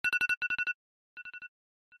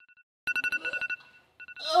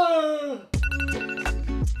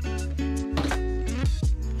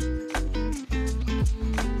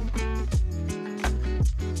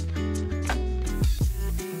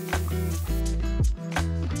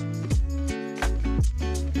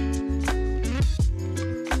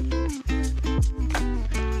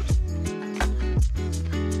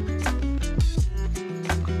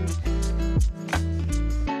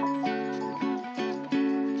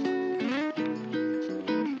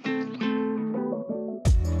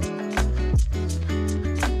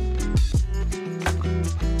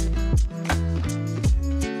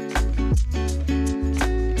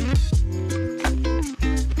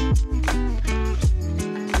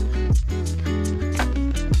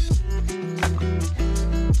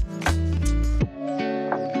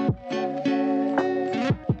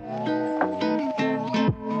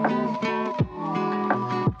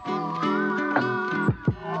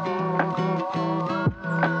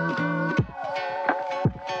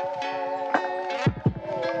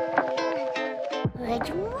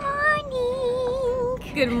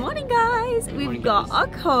Good morning, guys. We've got a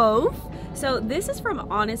cove. So this is from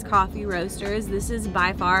Honest Coffee Roasters. This is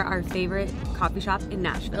by far our favorite coffee shop in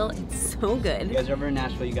Nashville. It's so good. If you guys are ever in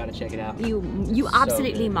Nashville, you gotta check it out. You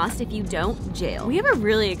absolutely must. If you don't, jail. We have a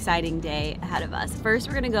really exciting day ahead of us. First,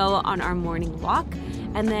 we're gonna go on our morning walk.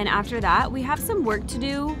 And then after that, we have some work to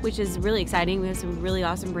do, which is really exciting. We have some really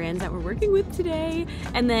awesome brands that we're working with today.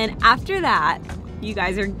 And then after that, you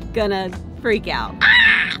guys are gonna freak out.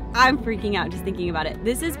 I'm freaking out just thinking about it.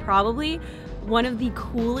 This is probably one of the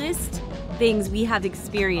coolest things we have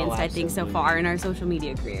experienced, I think, so far in our social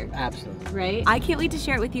media career. Absolutely. Right? I can't wait to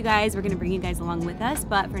share it with you guys. We're gonna bring you guys along with us,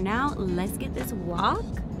 but for now, let's get this walk.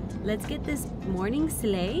 Let's get this morning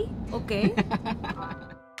sleigh, okay?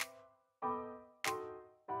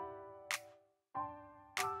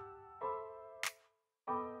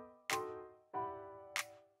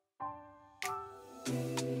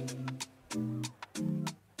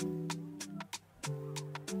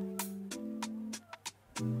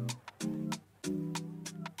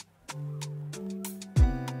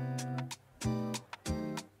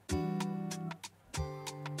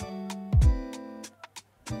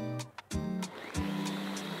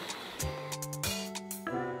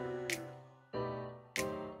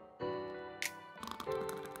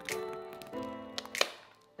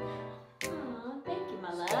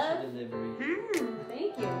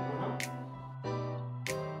 Thank you.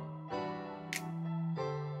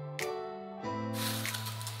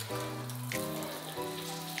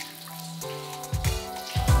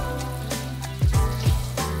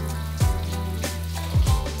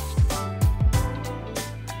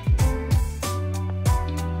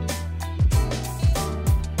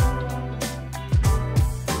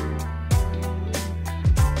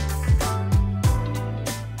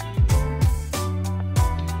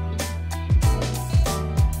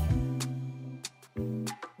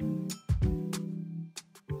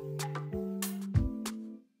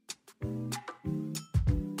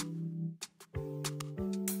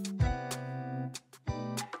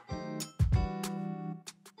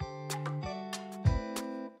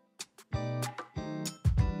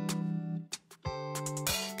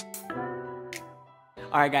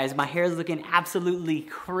 All right, guys, my hair is looking absolutely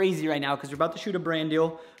crazy right now because we're about to shoot a brand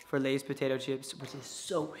deal for Lay's potato chips, which is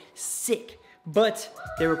so sick. But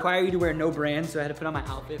they require you to wear no brand, so I had to put on my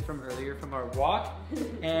outfit from earlier from our walk.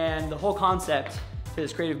 And the whole concept for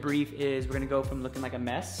this creative brief is we're gonna go from looking like a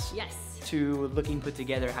mess to looking put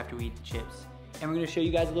together after we eat the chips. And we're gonna show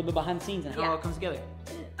you guys a little bit behind the scenes and how it all comes together.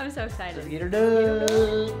 I'm so excited. Let's get her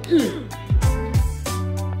done.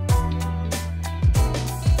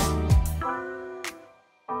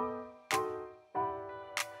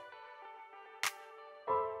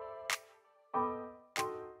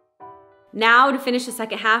 Now to finish the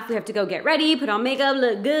second half, we have to go get ready, put on makeup,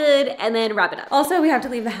 look good, and then wrap it up. Also, we have to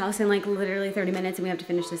leave the house in like literally 30 minutes and we have to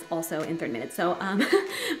finish this also in 30 minutes. So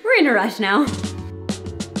we're in a rush now.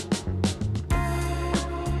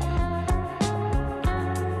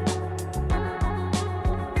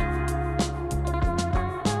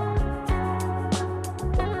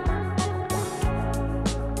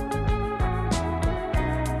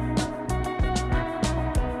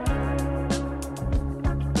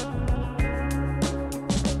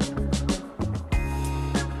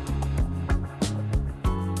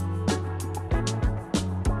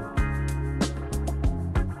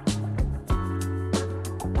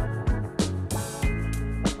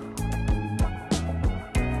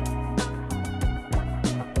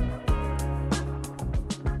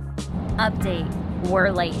 Update,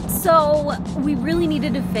 we're late. So we really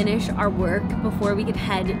needed to finish our work before we could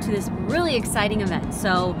head to this really exciting event.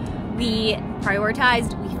 So We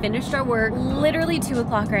prioritized, we finished our work, literally 2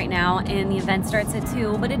 o'clock right now, and the event starts at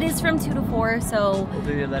 2, but it is from 2 to 4, so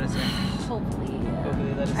Hopefully they let us in. Hopefully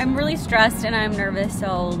let us in. I'm really stressed and I'm nervous,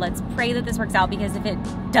 so let's pray that this works out, because if it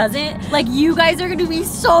doesn't, like, you guys are gonna be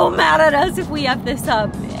so mad at us if we F this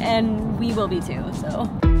up, and we will be too, so.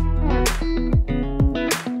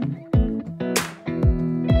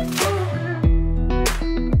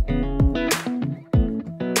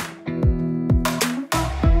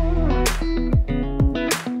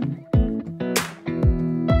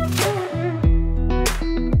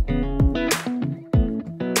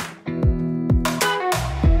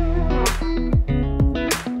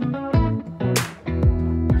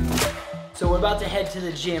 So we're about to head to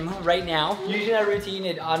the gym right now. Usually our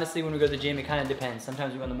routine, honestly, when we go to the gym, it kind of depends.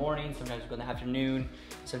 Sometimes we go in the morning, sometimes we go in the afternoon,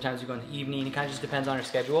 sometimes we go in the evening. It kind of just depends on our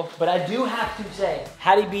schedule. But I do have to say,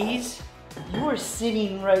 Hattie B's, you are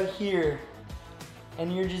sitting right here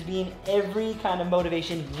and you're just being every kind of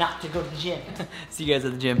motivation not to go to the gym. See you guys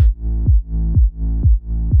at the gym.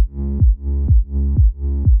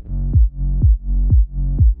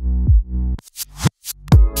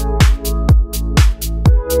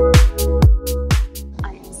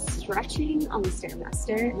 Stretching on the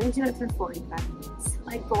Stairmaster. I'm gonna do it for 45 minutes.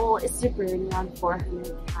 My goal is to burn around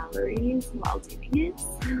 400 calories while doing it,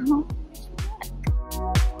 so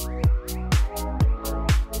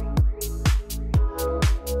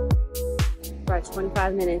we're at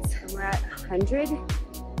 25 minutes and we're at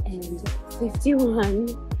 151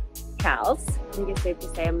 cals. I think it's safe to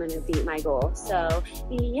say I'm gonna beat my goal, so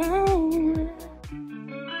yeah.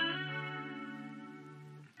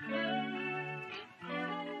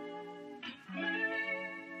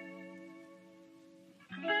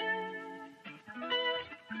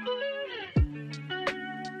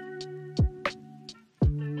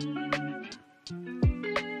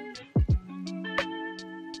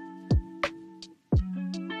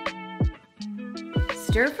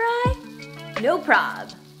 Stir fry? No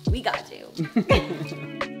prob. We got you.